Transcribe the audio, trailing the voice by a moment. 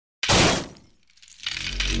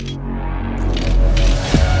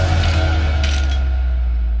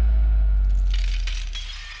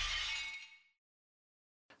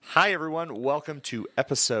Hi, everyone. Welcome to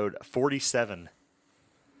episode 47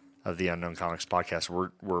 of the Unknown Comics podcast.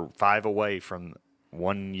 We're 5 away from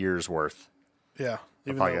 1 year's worth Yeah.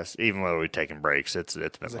 of podcasts, even though we've taken breaks. It's been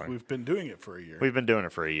It's like long. we've been doing it for a year. We've been doing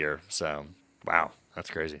it for a year, so wow, that's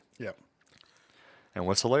crazy. Yep. And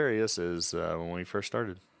what's hilarious is when we first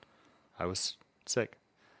started, I was sick,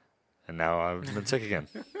 and now I've been sick again.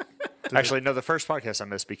 Actually, no, the first podcast I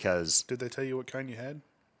missed because Did they tell you what kind you had?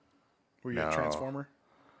 Were you No. a transformer?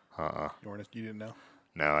 You didn't know?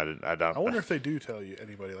 no, I didn't. I don't. I wonder if they do tell you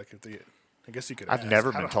anybody. Like if they, I guess you could. I've ask. never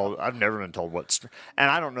I been don't- told. I've never been told what,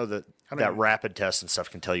 and I don't know that don't that even- rapid tests and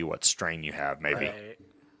stuff can tell you what strain you have. Maybe Right.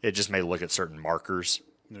 it just may look at certain markers.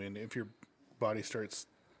 I mean, if your body starts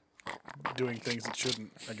doing things it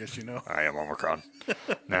shouldn't, I guess you know. I am Omicron.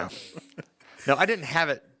 No, I didn't have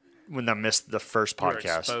it when I missed the first You were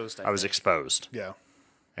podcast. exposed, I I was think. exposed, Yeah.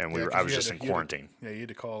 and Yeah, 'cause I was you just had in to- you had to- quarantine. Yeah, you had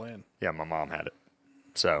to call in Yeah, my mom had it,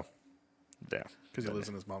 so yeah. because he lives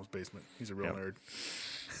in his mom's basement. He's a real Yep. nerd.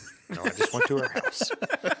 No, I just went to her house.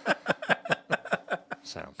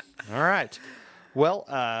 So, all right. Well,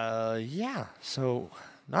 yeah. So,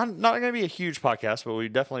 not going to be a huge podcast, but we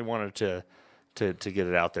definitely wanted to get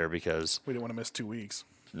it out there because We didn't want to miss 2 weeks.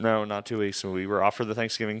 no, not 2 weeks. We were off for the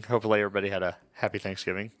Thanksgiving. Hopefully, everybody had a happy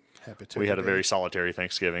Thanksgiving. Happy We had a Turkey very Day. solitary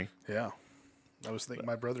Thanksgiving. Yeah. I was thinking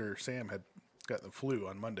my brother Sam had got the flu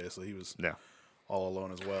on Monday, so he was Yeah. all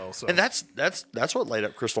alone as well. So And that's what laid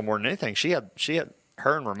up Crystal more than anything. She had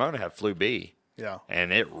her and Ramona had flu B, yeah.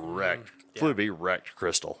 and it wrecked. Flu B wrecked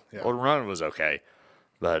Crystal. Yeah. Well, Ramona was okay,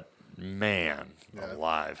 but man, Yeah.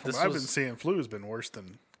 alive. From This what I've was- been seeing, flu has been worse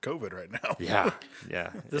than COVID right now. Yeah,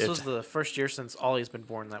 yeah. This was the first year since Ollie's been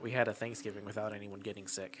born that we had a Thanksgiving without anyone getting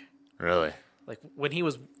sick. really. Like when he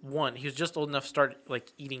was 1, he was just old enough to start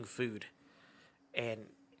like eating food, and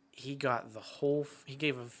he got he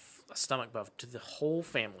gave a stomach bug to the whole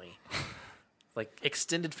family, like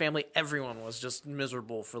extended family. Everyone was just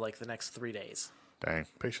miserable for like the next 3 days. Dang,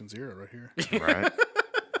 Patient zero right here. right?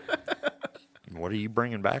 What are you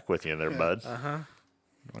bringing back with you there, bud? Why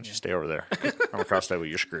don't you stay over there? I'm across that way.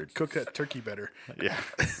 You're screwed. Cook that turkey better. Yeah,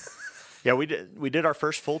 yeah. We did our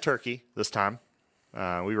first full turkey this time.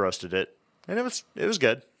 We roasted it, and it was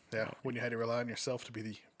good. Yeah, when you had to rely on yourself to be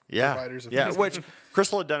the Yeah, providers of yeah. food. Which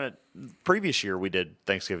Crystal had done it previous year. We did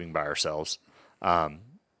Thanksgiving by ourselves. I'm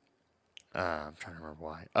trying to remember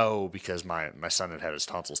why. Oh, because my son had his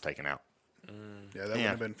tonsils taken out. Yeah, that wouldn't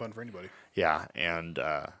have been fun for anybody. Yeah, and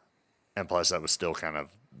plus that was still kind of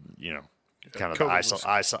kind of the COVID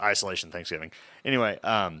was- isolation Thanksgiving. Anyway,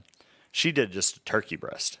 she did just a turkey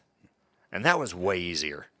breast, and that was way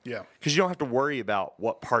easier. Yeah, Because you don't have to worry about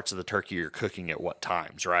what parts of the turkey you're cooking at what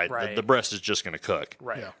times, right? Right. The breast is just going to cook,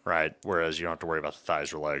 Right. Yeah. right? Whereas you don't have to worry about the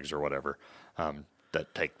thighs or legs or whatever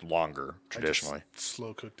that take longer traditionally. I just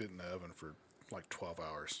slow cooked it in the oven for like 12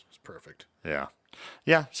 hours. It's perfect. Yeah,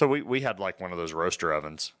 yeah. So we had like one of those roaster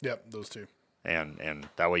ovens, Yep, those two. and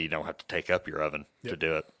that way you don't have to take up your oven to Yep.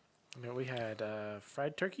 do it. You know, we had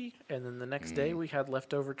fried turkey, and then the next day we had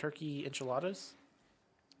leftover turkey enchiladas.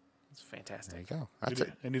 It's There you fantastic. go. That's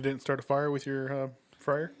it. And you didn't start a fire with your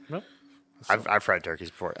fryer? Nope. I've fried turkeys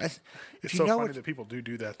before. If It's you so know funny what- that people do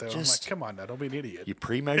that, though. I'm Just- like, come on now, don't be an idiot. You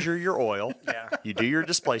pre-measure your oil. Yeah. You do your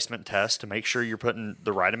displacement test to make sure you're putting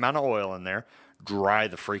the right amount of oil in there. Dry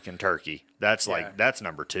the freaking turkey. That's Yeah. that's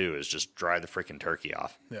number 2 is just dry the freaking turkey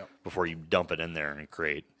off. Yeah. Before you dump it in there and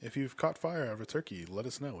create. If you've caught fire out of a turkey, let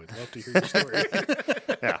us know. We'd love to hear your story.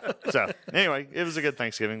 Yeah. So anyway, it was a good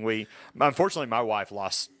Thanksgiving. Unfortunately my wife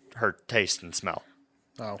lost her taste and smell.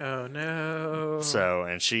 Oh no. So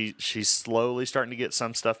and she's slowly starting to get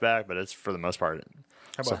some stuff back, but it's for the most part.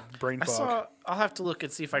 How about brain I fog? saw. I'll have to look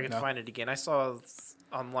and see if I can No. find it again. I saw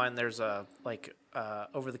online there's a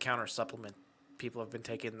over the counter supplement people have been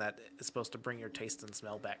taking that is supposed to bring your taste and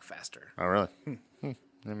smell back faster. Oh really?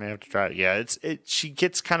 I may have to try it. Yeah, she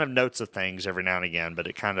gets kind of notes of things every now and again, but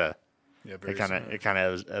it kind of Yeah, very it kind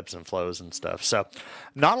of ebbs and flows and stuff. So,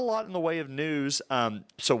 not a lot in the way of news.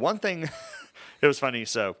 So one thing, it was funny.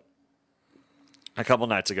 So, a couple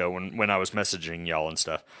nights ago when I was messaging y'all and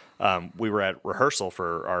stuff, we were at rehearsal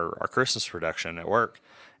for our Christmas production at work,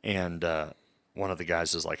 and one of the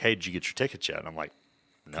guys is like, "Hey, did you get your tickets yet?" And I'm like,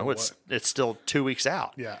 "No, For it's still 2 weeks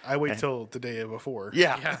out." Yeah, I wait till the day before.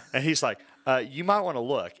 Yeah. Yeah. And he's like, you might want to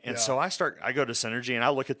look. And Yeah. so I go to Synergy and I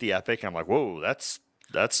look at the Epic and I'm like, whoa, that's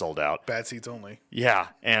sold out. Bad seats only. Yeah.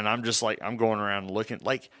 And I'm just like, I'm going around looking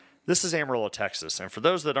like this is Amarillo, Texas. And for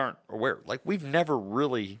those that aren't aware, like we've never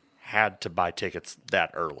really had to buy tickets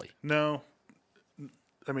that early. No,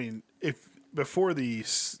 I mean, if before the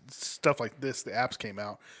stuff like this, the apps came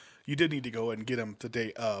out, You did need to go and get them the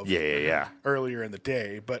day of. Yeah. Earlier in the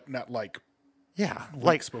day, but not like Yeah,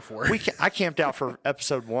 weeks before. I camped out for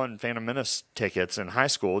episode 1 Phantom Menace tickets in high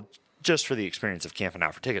school just for the experience of camping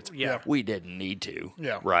out for tickets. Yeah. We didn't need to.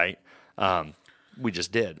 Yeah. Right. We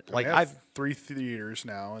just did. Like I have I've 3 theaters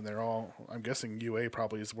now, and they're all. I'm guessing UA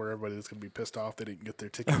probably is where everybody's going to be pissed off they didn't get their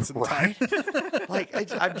tickets in time. like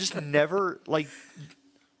I've just never like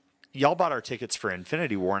y'all bought our tickets for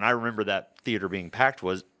Infinity War, and I remember that theater being packed.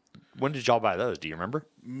 When did y'all buy those? Do you remember?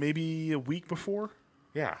 Maybe a week before.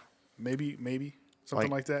 Yeah. Maybe something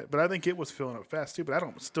like that. But I think it was filling up fast too. But I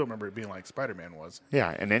don't still remember it being like Spider-Man was.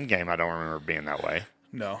 Yeah, and Endgame, I don't remember being that way.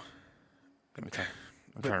 No, I'm trying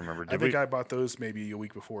to remember. I think I bought those maybe a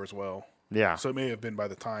week before as well. Yeah. So it may have been by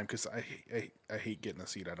the time because I hate getting a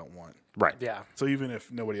seat I don't want. Right. Yeah. So even if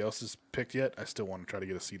nobody else is picked yet, I still want to try to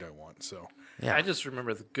get a seat I want. So Yeah. I just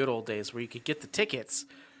remember the good old days where you could get the tickets,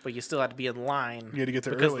 but you still had to be in line. You had to get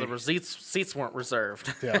there because early. the seats weren't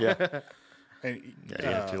reserved. yeah. Yeah. And, Yeah,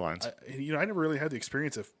 you had 2 lines. I never really had the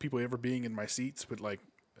experience of people ever being in my seats, but like,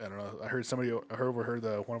 I don't know. I heard overheard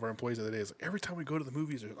one of our employees the other day is like, every time we go to the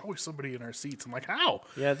movies, there's always somebody in our seats. I'm like, how?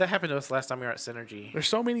 Yeah, that happened to us last time we were at Synergy. There's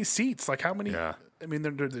so many seats. Like, how many? Yeah. I mean,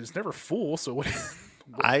 there's never full. So what?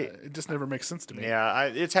 It just never makes sense to me. Yeah,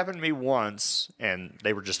 it's happened to me once, and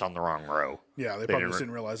they were just on the wrong row. Yeah, they probably just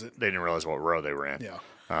didn't realize it. They didn't realize what row they were in.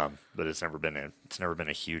 Yeah. But it's never been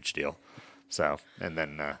a huge deal. So, and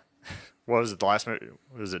then what was it? The last movie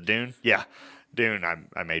was it Dune? Yeah, Dune.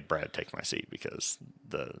 I made Brad take my seat because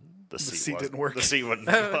the seat didn't work. The seat wouldn't.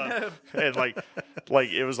 And like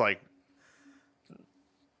it was like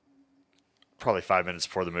probably 5 minutes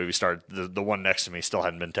before the movie started. The one next to me still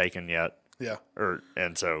hadn't been taken yet. Yeah.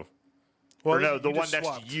 The Well, one you next just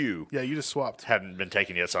swapped. to you Yeah, you just swapped. hadn't been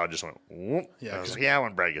taken yet, so I just went. Whoop. Yeah, I was 'cause like, yeah,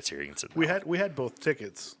 when Brad gets here, you can sit. We down. had both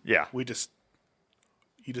tickets. Yeah. You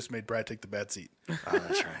just made Brad take the bad seat Oh,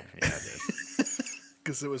 that's right. Yeah, I did.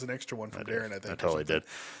 because it was an extra one from Darren. I think I or totally something.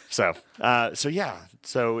 did. So yeah.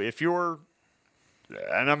 So if you're,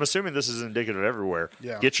 and I'm assuming this is indicative everywhere.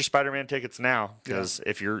 Yeah. Get your Spider-Man tickets now because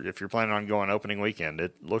if you're planning on going opening weekend,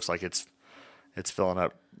 it looks like it's filling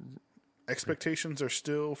up. Expectations are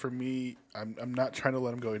still for me. I'm not trying to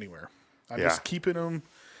let them go anywhere. I'm Yeah. just keeping them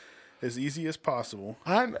as easy as possible.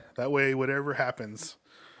 I'm That way, whatever happens,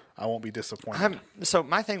 I won't be disappointed. so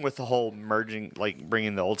my thing with the whole merging, like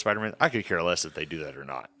bringing the old Spider-Man, I could care less if they do that or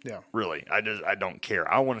not. Yeah. Really, I don't care.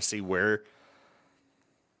 I want to see where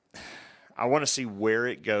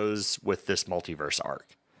it goes with this multiverse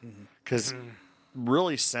arc, because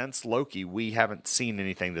really since Loki, we haven't seen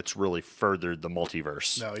anything that's really furthered the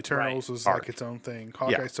multiverse. No, Eternals Right. was like its own thing.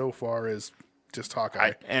 Hawkeye so far is just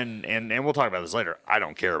Hawkeye. And we'll talk about this later. I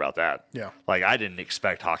don't care about that. Yeah. Like I didn't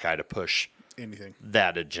expect Hawkeye to push Anything.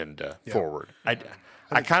 that agenda forward.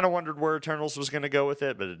 I kind of wondered where Eternals was going to go with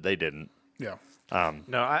it, but they didn't. Yeah.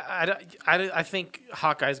 No, I think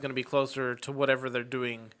Hawkeye's going to be closer to whatever they're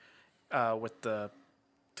doing with the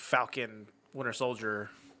Falcon Winter Soldier.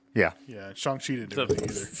 Yeah. Yeah. Shang-Chi didn't do The anything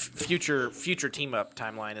either. future team up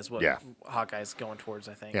timeline is what Yeah. Hawkeye's going towards,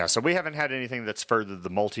 I think. Yeah, so we haven't had anything that's furthered the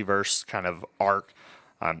multiverse kind of arc.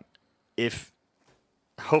 If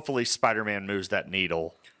hopefully Spider-Man moves that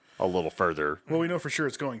needle a little further, Well, we know for sure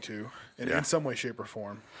it's going to, in some way, shape, or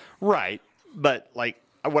form. right? But like,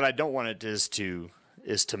 what I don't want it is to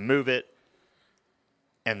move it,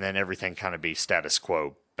 and then everything kind of be status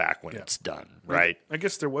quo back when it's done, right? I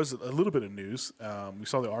guess there was a little bit of news. We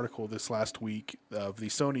saw the article this last week of the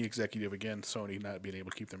Sony executive, again, Sony not being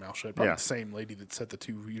able to keep their mouth shut. Probably Yeah. the same lady that said the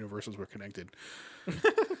two universes were connected.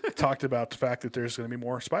 Talked about the fact that there's going to be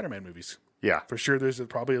more Spider-Man movies. Yeah, For sure, there's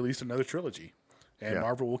probably at least another trilogy. And Yeah.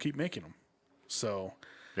 Marvel will keep making them. So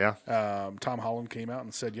yeah. Tom Holland came out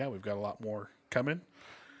and said, yeah, we've got a lot more coming.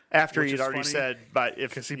 After which he'd is already funny, said, but if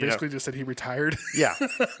Because he you know, basically just said he retired yeah,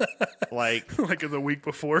 like like in the week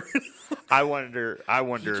before. I wonder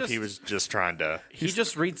if he just- was just trying to. He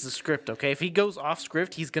just reads the script, okay? If he goes off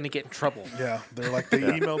script, he's going to get in trouble. Yeah, they're like, they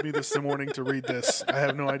emailed me this morning to read this. I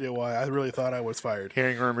have no idea why. I really thought I was fired.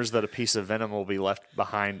 Hearing rumors that a piece of Venom will be left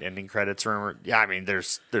behind ending credits rumor. Yeah, I mean,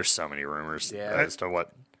 there's so many rumors as to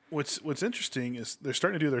what. What's interesting is they're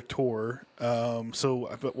starting to do their tour.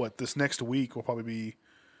 But what this next week will probably be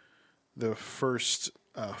the first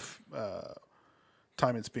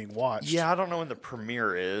time it's being watched. Yeah, I don't know when the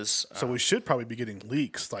premiere is. So we should probably be getting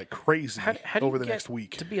leaks like crazy How do over you the get next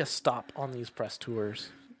week. to be a stop on these press tours?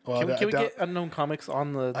 Well, Can we, I can we doubt- get Unknown Comics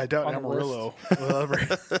on the I doubt on the Amarillo list? will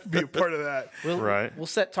ever be a part of that. Right. We'll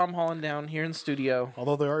set Tom Holland down here in the studio.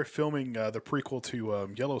 Although they are filming the prequel to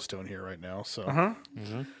Yellowstone here right now, so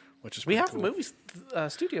which is We pretty have cool. a movie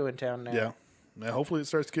studio in town now. Yeah, Now, hopefully it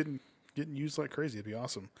starts getting used like crazy. It'd be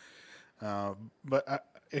awesome. But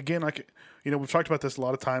again, like, we've talked about this a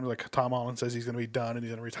lot of times. Like Tom Holland says he's going to be done and he's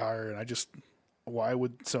going to retire, and why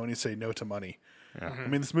would Sony say no to money? Yeah. I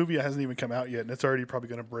mean, this movie hasn't even come out yet, and it's already probably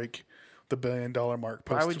going to break the $1 billion mark.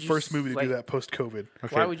 First movie to do that post COVID.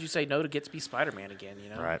 Why would you say no to Get to be Spider-Man again?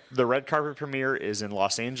 Right. The red carpet premiere is in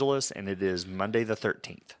Los Angeles, and it is Monday the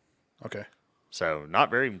 13th. Okay. So not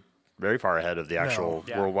very, very far ahead of the actual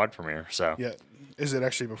worldwide premiere. So yeah, is it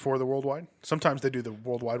actually before the worldwide? Sometimes they do the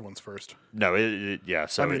worldwide ones first. No, yeah.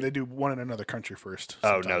 So they do one in another country first.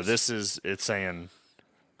 Oh no, it's saying,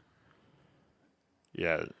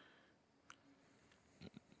 yeah.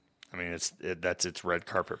 I mean, that's its red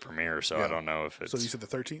carpet premiere, so I don't know if it's. So you said the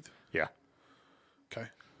 13th? Yeah. Okay.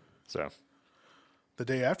 So. The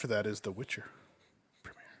day after that is The Witcher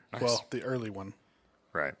premiere. Nice. Well, the early one.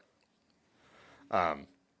 Right. The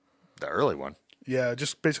early one. Yeah,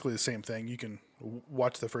 just basically the same thing. You can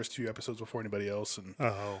watch the first few episodes before anybody else, and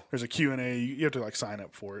there's a Q&A. You have to like sign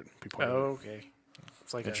up for it. Okay.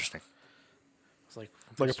 It's like interesting. It's like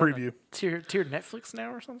a preview. Tier Netflix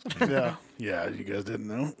now or something. Yeah, you guys didn't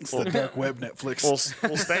know. It's the dark web Netflix.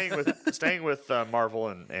 Well, staying with Marvel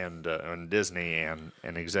and Disney and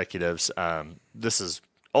executives. This is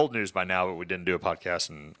old news by now, but we didn't do a podcast,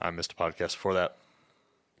 and I missed a podcast before that.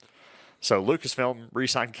 So Lucasfilm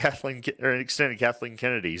re-signed extended Kathleen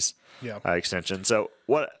Kennedy's extension. So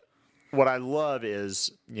what I love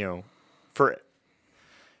is, for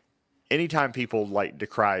anytime people like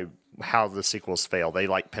decry how the sequels fail, they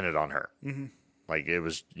like pin it on her. Mm-hmm. Like it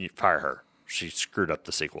was fire her. She screwed up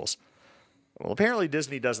the sequels. Well, apparently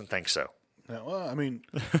Disney doesn't think so. Yeah, well, I mean,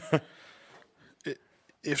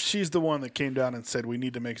 if she's the one that came down and said we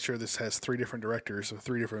need to make sure this has 3 different directors with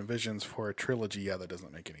 3 different visions for a trilogy, that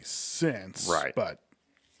doesn't make any sense. Right. But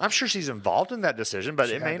I'm sure she's involved in that decision, but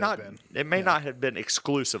it may not. It may not have been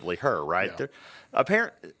exclusively her. Right. Yeah.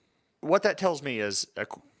 What that tells me is,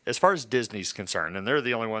 as far as Disney's concerned, and they're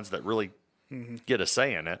the only ones that really get a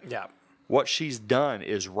say in it. Yeah. What she's done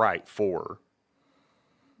is right for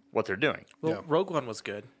what they're doing. Well, Rogue One was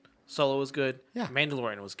good. Solo was good. Yeah.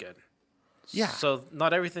 Mandalorian was good. Yeah. So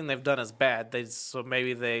not everything they've done is bad. So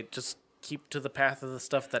maybe they just keep to the path of the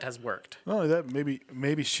stuff that has worked. Not only that,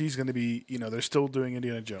 maybe she's going to be. They're still doing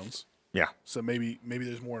Indiana Jones. Yeah. So maybe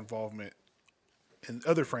there's more involvement in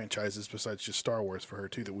other franchises besides just Star Wars for her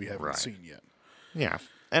too that we haven't seen yet. Yeah.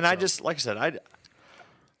 And I just, like I said,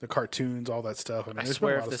 the cartoons, all that stuff. I mean, I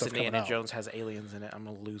swear if this Indiana Jones has aliens in it, I'm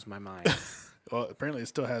going to lose my mind. Well, apparently it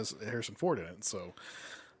still has Harrison Ford in it, so.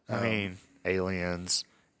 I mean, aliens,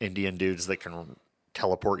 Indian dudes that can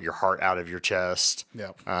teleport your heart out of your chest.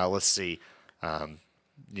 Yeah. Let's see. A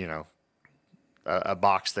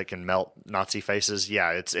box that can melt Nazi faces.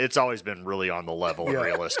 Yeah, it's always been really on the level of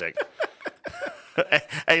realistic.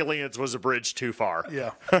 Aliens was a bridge too far.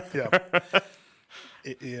 Yeah. Yeah.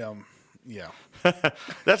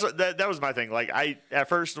 That was my thing. Like at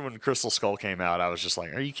first when Crystal Skull came out, I was just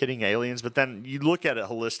like, "Are you kidding, aliens?" But then you look at it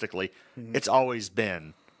holistically, it's always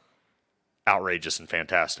been outrageous and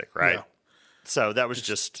fantastic, right? Yeah. So that was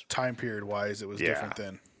just time period wise, it was different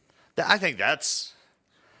then. I think that's.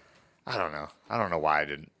 I don't know. I don't know why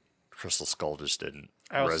Crystal Skull just didn't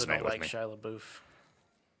I also resonate don't with like me. Shia LaBeouf.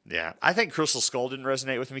 Yeah, I think Crystal Skull didn't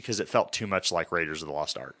resonate with me because it felt too much like Raiders of the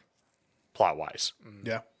Lost Ark, plot wise.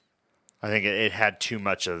 Yeah. I think it had too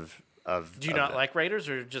much of. Do you not like Raiders,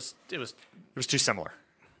 or just it was? It was too similar.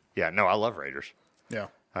 Yeah, no, I love Raiders. Yeah.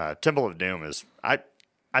 Temple of Doom is I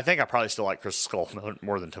think I probably still like Crystal Skull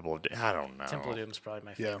more than Temple of Doom. I don't know. Temple of Doom is probably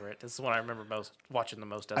my favorite. This is the one I remember watching the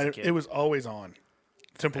most as a kid. It was always on.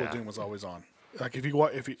 Temple of Doom was always on. Like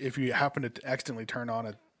if you happen to accidentally turn on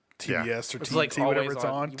a TBS or TNT, like whatever it's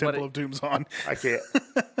on. on, Temple of Doom's on. I can't.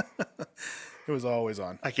 It was always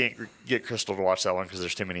on. I can't get Crystal to watch that one because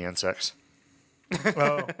there's too many insects.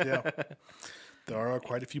 Oh yeah, there are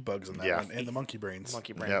quite a few bugs in that one, and the monkey brains.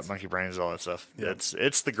 Yeah, monkey brains, all that stuff. Yeah.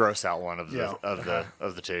 It's the gross out one of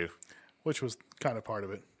the two, which was kind of part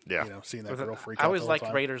of it. Yeah, seeing that girl freak out. I always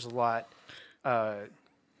liked Raiders a lot.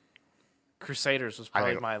 Crusaders was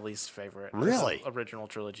probably my least favorite. Really? Original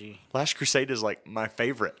trilogy. Last Crusade is like my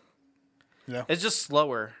favorite. Yeah, it's just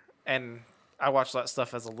slower, and I watched that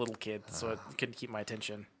stuff as a little kid, so it couldn't keep my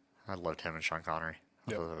attention. I loved him and Sean Connery.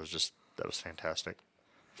 I thought that was fantastic.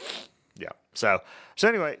 Yeah. So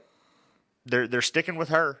anyway, they're sticking with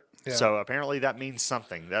her. Yeah. So apparently that means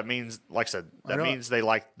something. That means, like I said, means they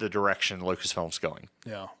like the direction Lucasfilm's going.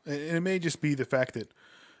 Yeah, and it may just be the fact that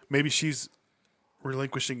maybe she's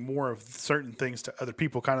relinquishing more of certain things to other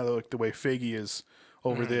people, kind of like the way Feige is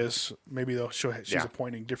over this. Maybe she's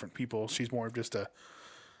appointing different people. She's more of just a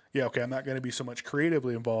yeah, okay, I'm not going to be so much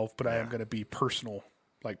creatively involved, but I am Yeah. going to be personal,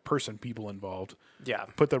 like people involved. Yeah.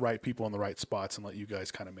 Put the right people in the right spots and let you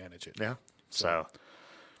guys kind of manage it. Yeah. So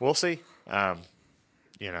we'll see. I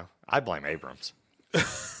blame Abrams.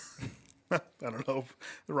 I don't know.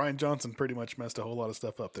 Ryan Johnson pretty much messed a whole lot of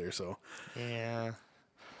stuff up there. So Yeah.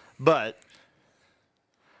 But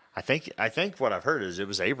I think what I've heard is it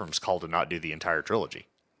was Abrams' call to not do the entire trilogy.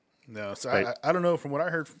 no, so Right. I don't know. From what I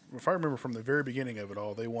heard, if I remember from the very beginning of it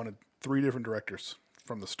all, they wanted 3 different directors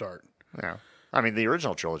from the start, Yeah. I mean, the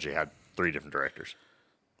original trilogy had 3 different directors.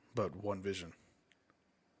 but one vision.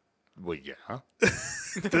 Well, yeah.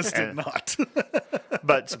 This did not.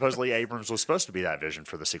 But supposedly Abrams was supposed to be that vision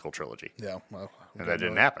for the sequel trilogy. Yeah, well, And that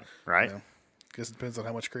didn't happen, right? Yeah. Guess it depends on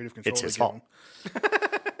how much creative control It's they his give fault. him.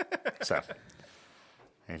 So,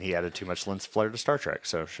 and he added too much lens flare to Star Trek,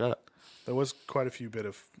 so shut up. There was quite a few bit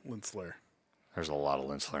of lens flare. There's a lot of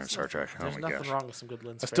lens flare in Star Trek. Oh There's my nothing gosh. wrong with some good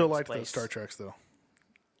lens. I still flare in liked those space. Star Treks though.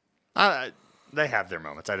 They have their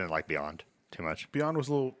moments. I didn't like Beyond too much. Beyond was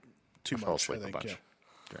a little too I fell much. I asleep a think. bunch Yeah.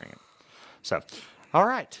 during it. So, all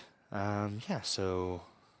right. So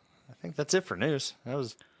I think that's it for news.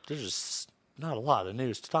 There's just not a lot of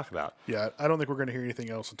news to talk about. Yeah, I don't think we're going to hear anything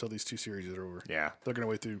else until these 2 series are over. Yeah. They're going to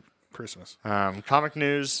wait through Christmas. Comic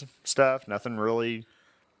news stuff, nothing really.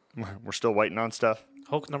 We're still waiting on stuff.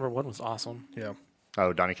 Hulk #1 was awesome. Yeah.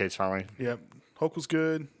 Oh, Donny Cates finally. Yeah. Hulk was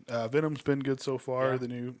good. Venom's been good so far. Yeah. The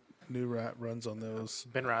new runs on those.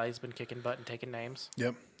 Ben Riley's been kicking butt and taking names.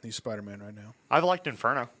 Yep. He's Spider-Man right now. I've liked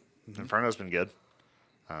Inferno. Inferno's been good.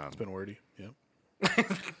 It's been wordy. Yep.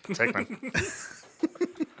 Hickman.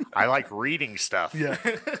 I like reading stuff. Yeah.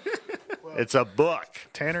 It's a book.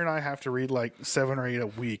 Tanner and I have to read like 7 or 8 a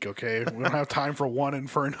week, okay? We don't have time for one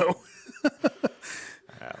Inferno.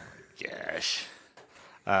 Gosh.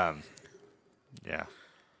 Yeah.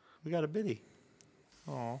 We got a biddy.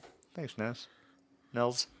 Oh, thanks,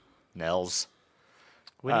 Nels.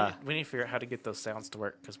 We need to figure out how to get those sounds to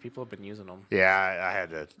work because people have been using them. Yeah, I had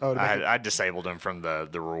to. Oh, to make it- I disabled him from the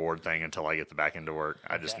reward thing until I get the back end to work.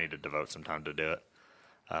 I just Okay. need to devote some time to do it.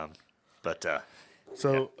 But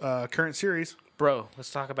So, current series, Bro,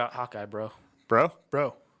 let's talk about Hawkeye, bro. bro,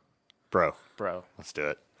 bro. let's do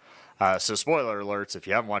it. So spoiler alerts: if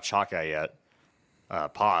you haven't watched Hawkeye yet,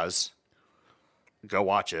 pause, go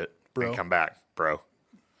watch it, Bro. and come back, bro.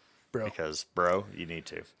 Bro. Because bro, you need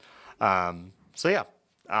to. So yeah,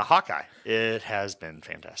 Hawkeye. It has been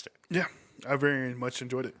fantastic. Yeah. I very much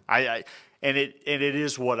enjoyed it. And it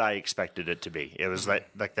is what I expected it to be. It was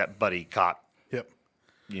like that buddy cop, Yep.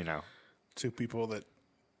 you know. 2 people that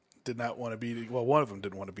did not want to be. Well, one of them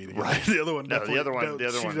didn't want to be together. Right. The other one, No, the other one- the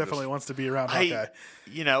other she one definitely just- wants to be around Hawkeye.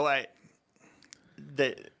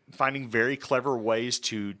 Finding very clever ways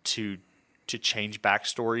to change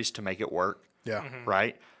backstories to make it work. Yeah,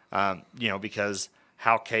 Right. Because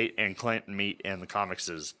how Kate and Clint meet in the comics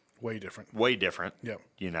is way different. way different. Yep.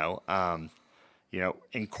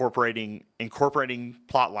 Incorporating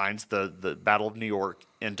plot lines, the Battle of New York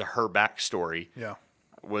into her backstory Yeah,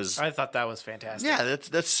 was I thought that was fantastic. yeah,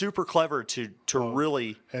 that's super clever to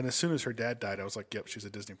really. and as soon as her dad died, I was like, "Yep, she's a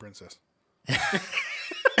Disney princess."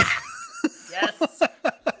 Yes.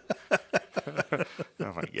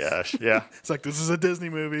 Oh my gosh, yeah, It's like this is a Disney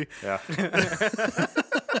movie. yeah.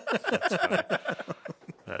 That's funny.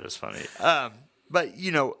 That is funny. But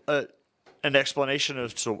an explanation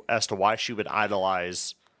as to why she would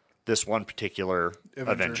idolize this one particular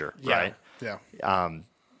Avenger, Yeah. right? Yeah.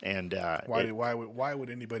 And Why would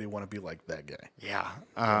anybody want to be like that guy? yeah,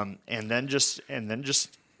 and then just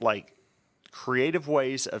like creative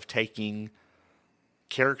ways of taking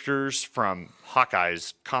characters from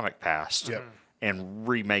Hawkeye's comic past Yep. and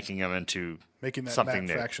remaking them into Making that something Matt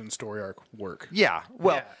new. Fraction story arc work. Yeah,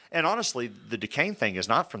 well, Yeah. and honestly, the Duquesne thing is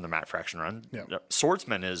not from the Matt Fraction run. Yeah.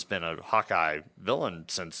 Swordsman has been a Hawkeye villain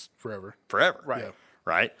since Forever. forever. Right. Yeah.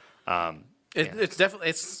 Right. It's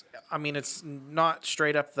definitely I mean it's not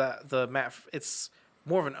straight up the Matt. It's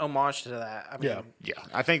more of an homage to that. I mean, Yeah. Yeah,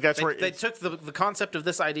 I think that's where they it's- took the concept of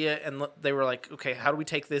this idea and they were like, okay, how do we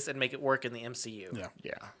take this and make it work in the MCU?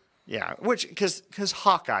 Yeah. Yeah, which because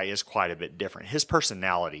Hawkeye is quite a bit different. His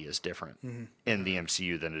personality is different in the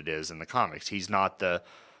MCU than it is in the comics. He's not the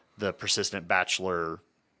persistent bachelor,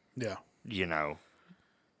 Yeah.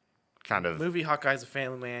 kind of Movie Hawkeye's a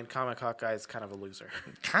family man. Comic Hawkeye's kind of a loser.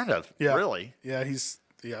 Yeah. really. Yeah. He's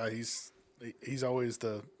always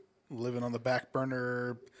the living on the back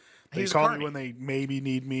burner. They He's a call carny. me when they maybe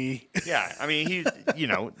need me. Yeah, I mean he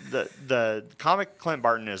the comic Clint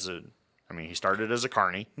Barton he started as a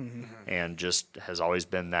carny and just has always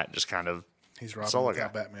been that just kind of He's Robin Solo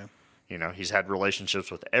without guy. Batman. he's had relationships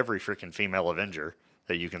with every freaking female Avenger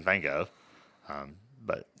that you can think of.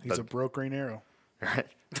 He's a broke Green Arrow. Right?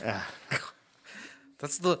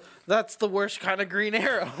 That's the worst kind of Green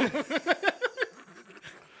Arrow.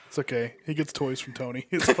 It's okay. He gets toys from Tony.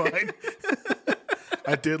 It's fine.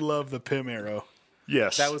 I did love the Pym Arrow.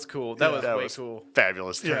 Yes, That was cool. That was that way was cool.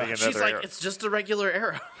 fabulous. Yeah. Turning She's another like, arrow. it's just a regular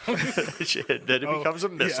arrow. Then it becomes a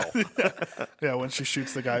missile. Yeah, when she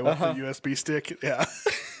shoots the guy with the USB stick. Yeah.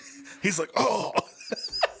 He's like, oh.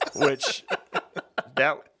 Which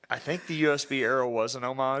I think the USB arrow was an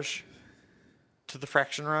homage to the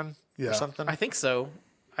Fraction Run Yeah. or something. I think so.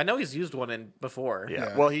 I know he's used one in before. Yeah.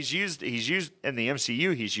 Yeah. Well, he's used in the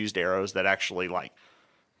MCU. He's used arrows that actually like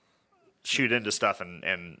shoot into stuff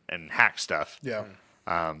and hack stuff. Yeah.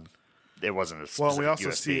 It wasn't a specific Well, we also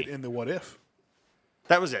USB. see it in the What If.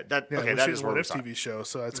 That was it. Yeah, Okay, we that see is the where What we If saw it. TV show,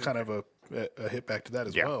 so it's kind of a hit back to that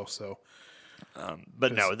as Yeah. well. So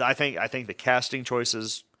But no, I think the casting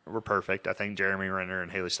choices were perfect. I think Jeremy Renner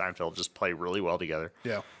and Haley Steinfeld just play really well together.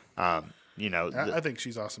 yeah. I think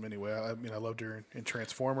she's awesome anyway. I mean, I loved her in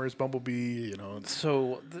Transformers, Bumblebee. You know,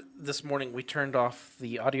 So this morning we turned off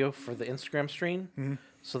the audio for the Instagram stream,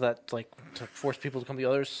 so that like to force people to come to the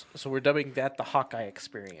others. So we're dubbing that the Hawkeye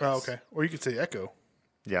experience. oh, okay. Or you could say Echo,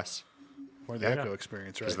 yes. or the Echo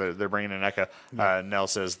experience, right? Because they're bringing an Echo. Nell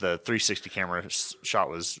says the 360 camera shot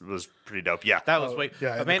was pretty dope. Yeah. That was way.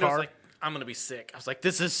 yeah, in the Amanda was car. like, "I'm gonna be sick." I was like,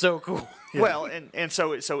 "This is so cool." Well, and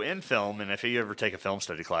so in film, and if you ever take a film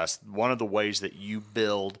study class, one of the ways that you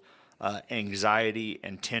build anxiety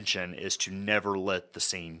and tension is to never let the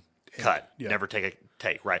scene cut, Yeah. never take a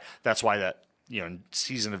take. Right. That's why that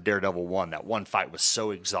season of Daredevil 1, that one fight was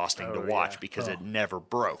so exhausting to watch because it never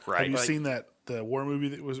broke. Right. Have you seen the war movie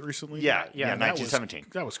that was recently? Yeah, Yeah, that was- 1917.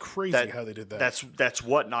 That was crazy how they did that. That's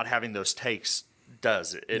what not having those takes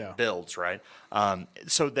does. It Yeah. builds, right?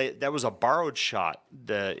 So that was a borrowed shot.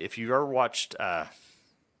 If you ever watched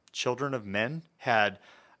Children of Men, had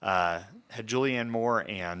Julianne Moore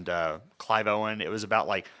and Clive Owen. It was about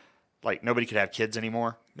like nobody could have kids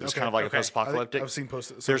anymore. It was Okay, kind of like okay. a post-apocalyptic. I've seen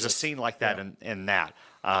post. There's a scene like that in that,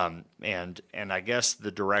 and I guess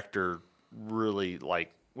the director really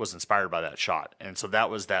was inspired by that shot, and so that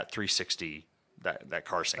was that 360 that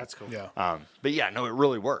car scene. That's cool. Yeah. But yeah, no, it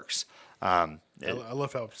really works. I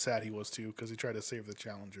love how sad he was too because he tried to save the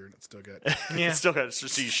Challenger and it still got. Yeah. It's still got. So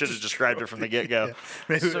you should have described it from the get go.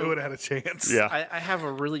 Maybe So- it would have had a chance. Yeah. I have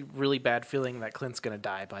a really, really bad feeling that Clint's gonna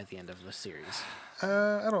die by the end of the series.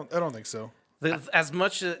 I don't think so. As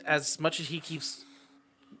much as he keeps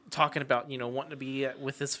talking about wanting to be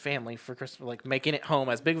with his family for Christmas, like making it home,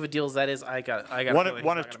 as big of a deal as that is, I got a One feeling he's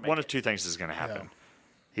one not of gonna one make of two things is going to happen. Yeah.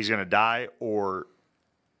 He's going to die, or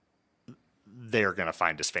they're going to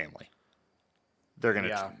find his family. They're going to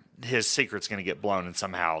Yeah. his secret's going to get blown, and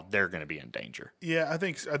somehow they're going to be in danger. Yeah, I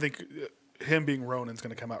think him being Ronan's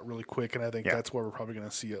going to come out really quick, and I think Yeah. that's where we're probably going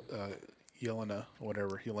to see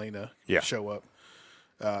Yelena Yeah. show up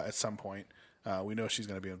at some point. We know she's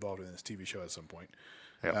going to be involved in this TV show at some point.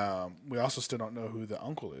 Yeah. We also still don't know who the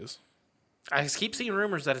uncle is. I just keep seeing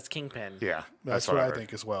rumors that it's Kingpin. Yeah, That's what I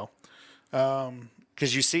think as well.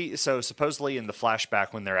 Because you see, so supposedly in the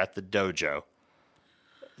flashback when they're at the dojo,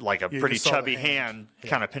 like a You pretty just saw the chubby hand. hand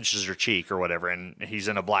kind of pinches your cheek or whatever, and he's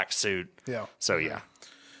in a black suit. Yeah. So yeah,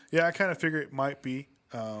 Yeah, I kind of figure it might be,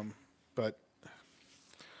 but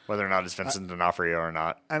whether or not it's Vincent D'Onofrio or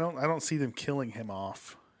not, I don't see them killing him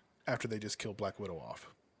off after they just kill Black Widow off.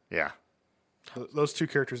 yeah, Those two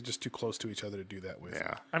characters are just too close to each other to do that with.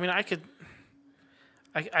 yeah. I mean,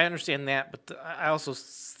 I understand that, but I also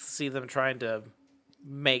see them trying to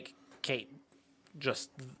make Kate just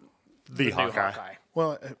The new Hawkeye.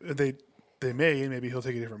 Well, they may, and maybe he'll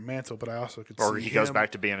take a different mantle, but I also could Or see he goes him-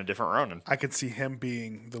 back to being a different Ronin. I could see him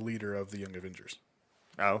being the leader of the Young Avengers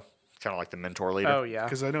Oh, kind of like the mentor leader. Oh yeah,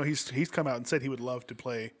 because I know he's come out and said he would love to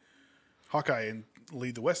play Hawkeye and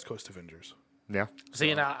lead the West Coast Avengers. Yeah.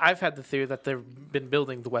 see, now I've had the theory that they've been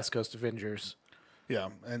building the West Coast Avengers. Yeah,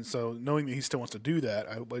 and so knowing that he still wants to do that,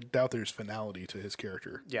 I doubt there's finality to his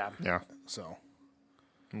character. Yeah, Yeah. So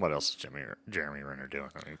What else is Jeremy Renner doing?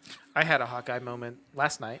 I mean, I had a Hawkeye moment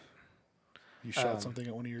last night. you shot something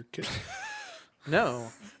at one of your kids. No,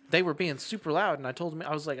 they were being super loud, and I told him,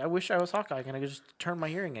 I was like, I wish I was Hawkeye, and I could just turn my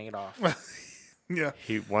hearing aid off. Yeah,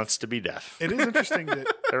 he wants to be deaf. it is interesting that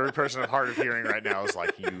Every person of hard of hearing right now is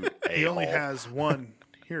like, you he only a-hole. has one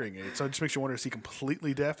hearing aid, so it just makes you wonder: is he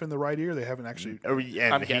completely deaf in the right ear? They haven't actually. Oh,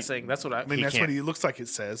 and I'm he- guessing that's what I. I mean, He that's can't. what he looks like it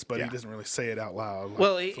says, but Yeah. he doesn't really say it out loud.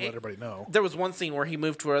 Well, to let everybody know. There was one scene where he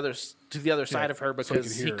moved to the other side of her so he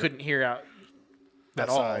because could he hear it. couldn't hear out That at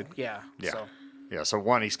all. side. Yeah. Yeah. So. Yeah. So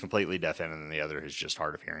one, he's completely deaf in, and then the other is just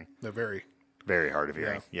hard of hearing. They're very. Very hard of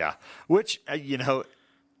hearing. Yeah. Which,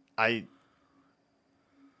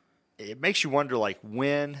 it makes you wonder, like,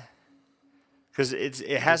 when, because it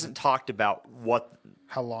hasn't talked about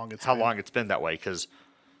How long it's how been. long it's been that way. Because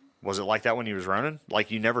was it like that when he was running?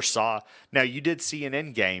 Like, you never saw. Now, you did see an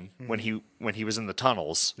end game when he was in the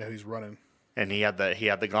tunnels Yeah, he's running. and he had the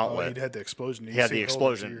Oh, gauntlet. he had the explosion. He had the saved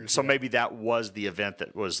explosion. volunteers, So yeah. maybe that was the event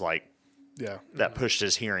that was like Yeah. that pushed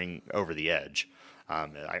his hearing over the edge.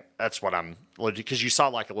 That's what I'm, because you saw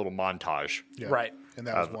like a little montage Yeah. Right. And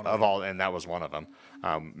that was of, one of of them. all, and that was one of them.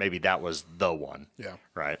 Maybe that was the one. Yeah.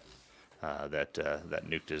 Right. That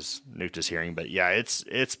nuked his hearing. But yeah,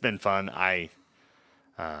 it's been fun. I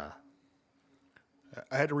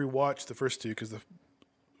had to rewatch the first two because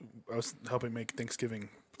I was helping make Thanksgiving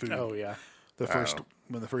food. Oh yeah.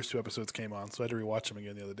 When the first two episodes came on, so I had to rewatch them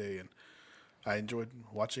again the other day, and I enjoyed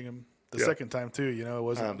watching them the second time too. You know,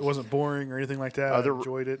 it wasn't boring or anything like that. I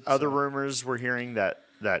enjoyed it. Other rumors we're hearing that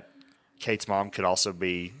Kate's mom could also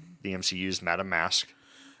be the MCU's Madame Mask.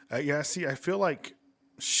 Yeah, see, I feel like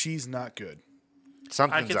she's not good. I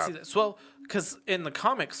Something's can up. see that. Well, because in the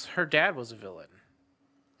comics, her dad was a villain.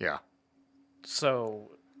 Yeah.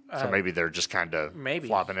 So So maybe they're just kind of maybe.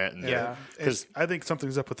 flopping it. And Yeah. Because I think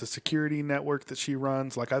something's up with the security network that she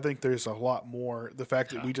runs. Like, I think there's a lot more. The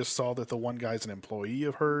fact that we just saw that the one guy's an employee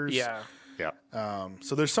of hers. yeah. yeah.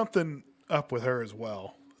 So there's something up with her as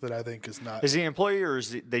well that I think is not. Is he an employee or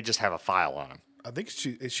they just have a file on him? I think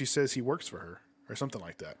she says he works for her or something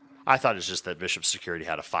like that. I thought it's just that Bishop Security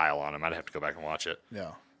had a file on him. I'd have to go back and watch it.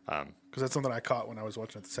 Yeah. Because that's something I caught when I was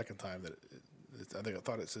watching it the second time. That I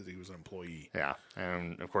thought it said he was an employee. Yeah,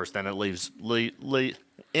 and of course, then it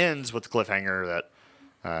ends with the cliffhanger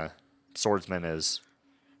that Swordsman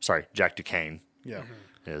Jack Duquesne Yeah.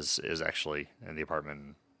 is actually in the apartment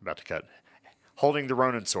and about to cut, holding the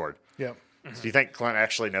Ronin sword. Yeah. So do you think Clint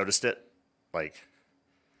actually noticed it? Like,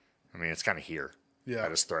 I mean, it's kind of here Yeah.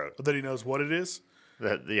 at his throat. But that he knows what it is.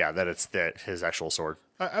 That it's his actual sword.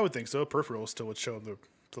 I would think so. Peripheral still would show him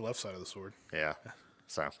the left side of the sword. Yeah,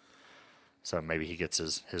 so maybe he gets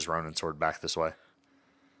his Ronin sword back this way.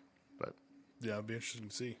 But Yeah, it'd be interesting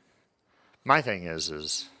to see. my thing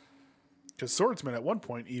is Because Swordsman at one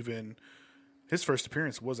point even his first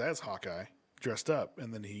appearance was as Hawkeye dressed up,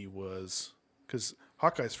 and then he was because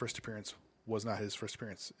Hawkeye's first appearance was not his first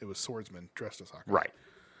appearance. It was Swordsman dressed as Hawkeye. right.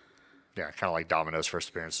 Yeah, kind of like Domino's first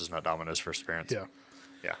appearance is not Domino's first appearance. Yeah.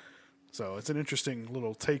 Yeah. So it's an interesting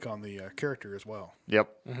little take on the character as well. Yep.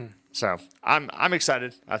 So I'm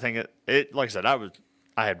excited. I think it like I said,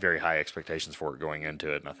 I had very high expectations for it going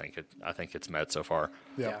into it, and I think it's met so far.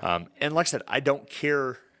 Yeah. And like I said, I don't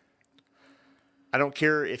care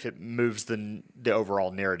if it moves the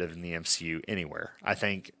overall narrative in the MCU anywhere. I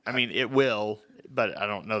mean it will, but I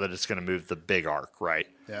don't know that it's going to move the big arc, right?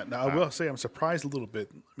 Yeah. Now I will say I'm surprised a little bit.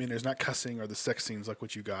 I mean, there's not cussing or the sex scenes like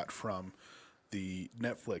what you got from the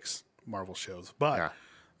Netflix Marvel shows, but Yeah.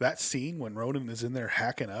 that scene when Ronan is in there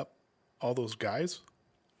hacking up all those guys,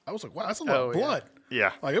 I was like, wow, that's a lot of yeah. blood.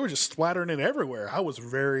 Yeah. Like it was just splattering it everywhere. I was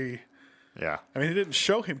very. Yeah. I mean, it didn't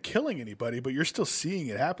show him killing anybody, but you're still seeing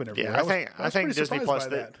it happen everywhere. Yeah, I was think pretty Disney surprised Plus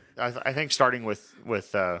by that. I think starting with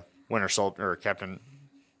Winter Soldier or Captain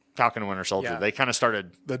Falcon and Winter Soldier, Yeah. they kind of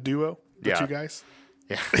started. The duo, the Yeah. two guys,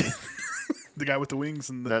 Yeah. the guy with the wings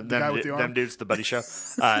and the guy with the them arm. dudes, the buddy show.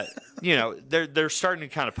 They're starting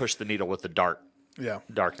to kind of push the needle with the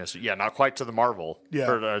darkness. Yeah, not quite to the Marvel Yeah.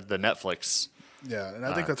 or the Netflix. Yeah, and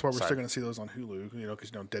I think that's why we're sorry. still going to see those on Hulu.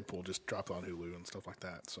 Because Deadpool just dropped on Hulu and stuff like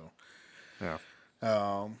that. So, Yeah.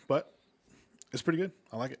 but it's pretty good.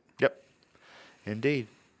 I like it. Yep. Indeed.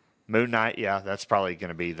 Moon Knight. Yeah, that's probably going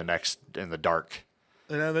to be the next in the dark.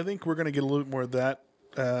 And I think we're going to get a little bit more of that.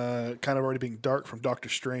 Kind of already being dark from Doctor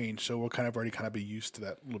Strange, so we'll kind of already be used to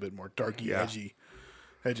that a little bit more darky, Yeah.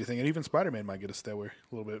 edgy thing. And even Spider-Man might get us that way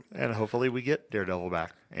a little bit. And hopefully we get Daredevil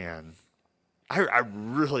back. And I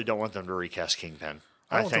really don't want them to recast Kingpin.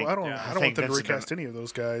 I don't want them to Vincent recast any of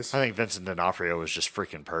those guys. I think Vincent D'Onofrio was just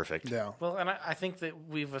freaking perfect. Yeah. Well, and I think that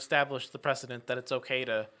we've established the precedent that it's okay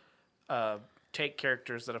to take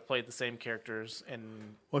characters that have played the same characters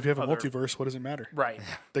and Well, if you have a other- multiverse, what does it matter? right.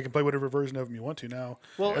 They can play whatever version of them you want to now.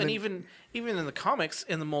 Well, and then- even in the comics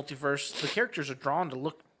in the multiverse, the characters are drawn to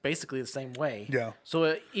look basically the same way. Yeah.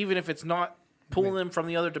 So even if it's not pulling them from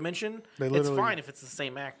the other dimension, They it's literally fine if it's the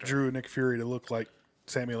same actor. drew Nick Fury to look like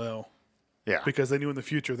Samuel L. Yeah. because they knew in the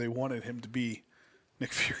future they wanted him to be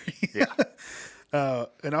Nick Fury. Yeah.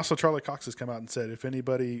 And also Charlie Cox has come out and said if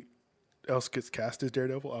anybody else gets cast as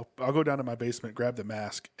Daredevil, I'll go down to my basement, grab the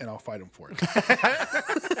mask, and I'll fight him for it.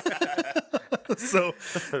 So,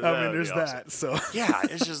 I mean, there's be awesome. that. So, Yeah,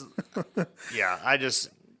 it's just I just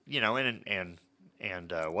and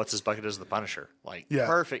and what's his bucket as the Punisher. Like Yeah.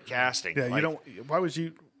 perfect casting. Yeah, like, you don't. Why would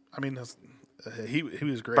you? I mean, he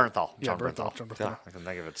was great. Bernthal. Yeah, John Bernthal. John Bernthal. Yeah, I can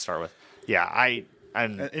think of it to start with. Yeah,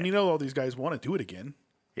 And you know, all these guys want to do it again.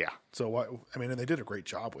 yeah. So why? I mean, and they did a great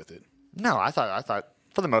job with it. No, I thought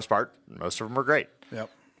for the most part, most of them were great. Yep.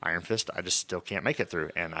 Iron Fist, I just still can't make it through,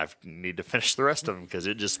 and I need to finish the rest of them because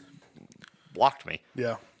it just blocked me.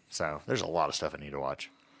 Yeah. So there's a lot of stuff I need to watch.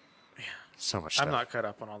 Yeah, so much stuff. I'm not caught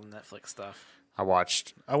up on all the Netflix stuff. I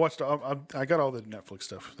watched. I watched. I got all the Netflix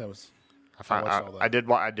stuff. That was. I watched all that.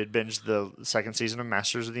 I did binge the second season of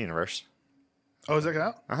Masters of the Universe. Oh, is that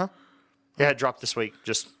out? Yeah, it dropped this week.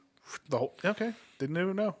 Just The whole. Okay. Didn't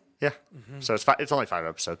even know. yeah. So it's only 5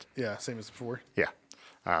 episodes. Yeah, same as before.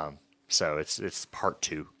 Yeah. So it's part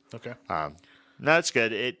 2. Okay. No, it's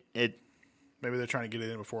good. It Maybe they're trying to get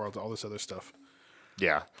it in before all this other stuff.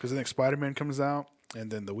 yeah. Because I think Spider-Man comes out, and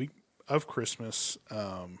then the week of Christmas,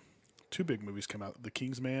 2 big movies come out: The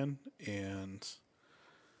Kingsman and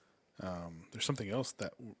there's something else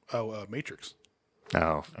that Matrix.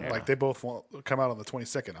 Oh, yeah. Like they both come out on the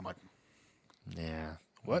 22nd. I'm like, Yeah.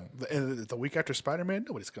 what? And the week after Spider-Man,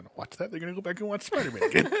 nobody's going to watch that. They're going to go back and watch Spider-Man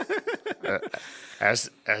again.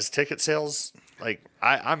 As ticket sales, like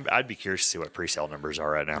I'd be curious to see what pre-sale numbers are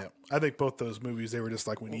right now. Yeah. I think both those movies, they were just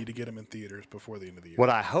like, we need to get them in theaters before the end of the year. What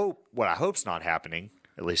I hope's not happening,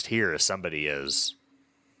 at least here, is somebody is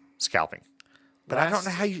scalping. But I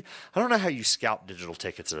don't know how you scalp digital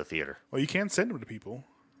tickets at a theater. Well, you can send them to people.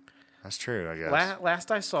 That's true, I guess. Last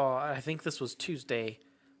I saw, I think this was Tuesday.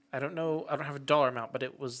 I don't know. I don't have a dollar amount, but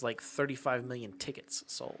it was like 35 million tickets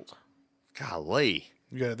sold. Golly.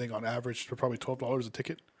 You got to think on average for probably $12 a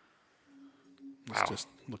ticket. Let's Wow. just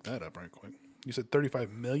look that up right quick. You said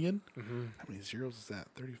 35 million? Mm-hmm. How many zeros is that?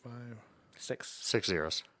 35. 6. 6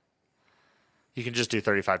 zeros. You can just do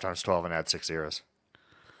 35 times 12 and add 6 zeros.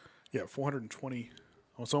 Yeah, 420.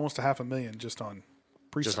 Oh, it's almost a $500,000 just on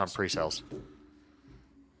pre-sales. Just on pre-sales.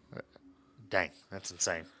 Dang, that's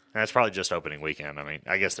insane. And that's probably just opening weekend. I mean,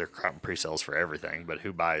 I guess they're counting pre-sales for everything, but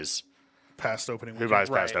who buys past opening who weekend. buys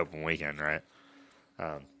past open weekend, right?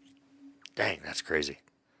 Dang, that's crazy.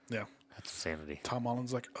 Yeah. That's insanity. Tom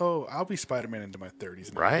Holland's like, oh, I'll be Spider-Man into my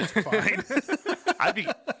 30s. Now. Right? Fine.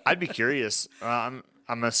 I'd be curious. I'm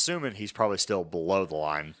assuming he's probably still below the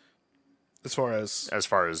line As far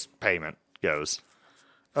as payment goes.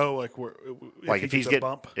 oh, like If he's a getting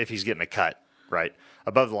bump. if he's getting a cut, right?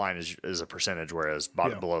 Above the line is a percentage, whereas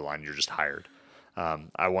Yeah. below the line you're just hired.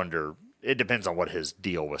 I wonder. It depends on what his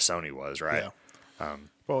deal with Sony was, right? Yeah.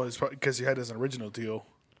 Well, it's because he had his original deal.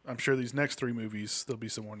 I'm sure these next 3 movies there'll be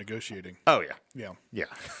some more negotiating. Oh yeah, Yeah.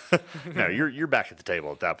 yeah. No, you're back at the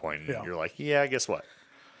table at that point. And Yeah. You're like, yeah, guess what?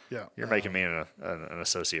 Yeah. You're making me an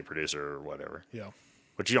associate producer or whatever. Yeah.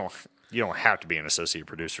 But you don't have to be an associate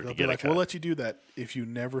producer They'll to be get like, a cut. we'll let you do that if you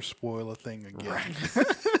never spoil a thing again.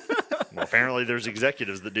 Well, apparently there's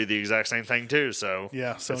executives that do the exact same thing too. So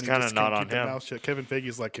Yeah, it's Sony kind of just not can't on keep their him. mouth shut. Kevin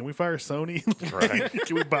Feige's like, can we fire Sony? Right.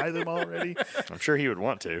 Can we buy them already? I'm sure he would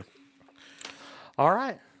want to. All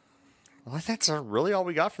right. Well, I think that's really all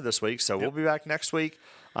we got for this week. So we'll be back next week.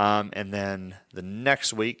 And then the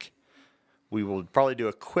next week, we will probably do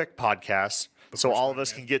a quick podcast so all of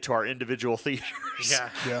us can get to our individual theaters. Yeah.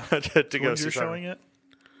 Yeah. to go When see you're Spider-Man. showing it?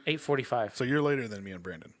 8:45. So you're later than me and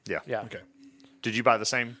Brandon. Yeah. Yeah. Okay. Did you buy the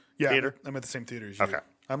same Yeah, theater? I'm at the same theater as you. Okay.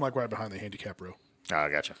 I'm like right behind the handicap row. Oh, I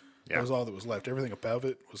gotcha. That Yeah. was all that was left. Everything above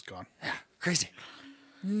it was gone. Crazy.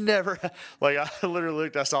 Never. Like, I literally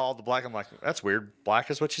looked, I saw all the black. I'm like, that's weird. Black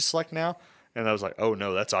is what you select now? And I was like, oh,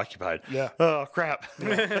 no, that's occupied. Yeah. Oh, crap.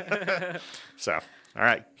 So, all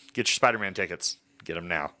right. Get your Spider-Man tickets. Get them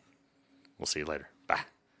now. We'll see you later.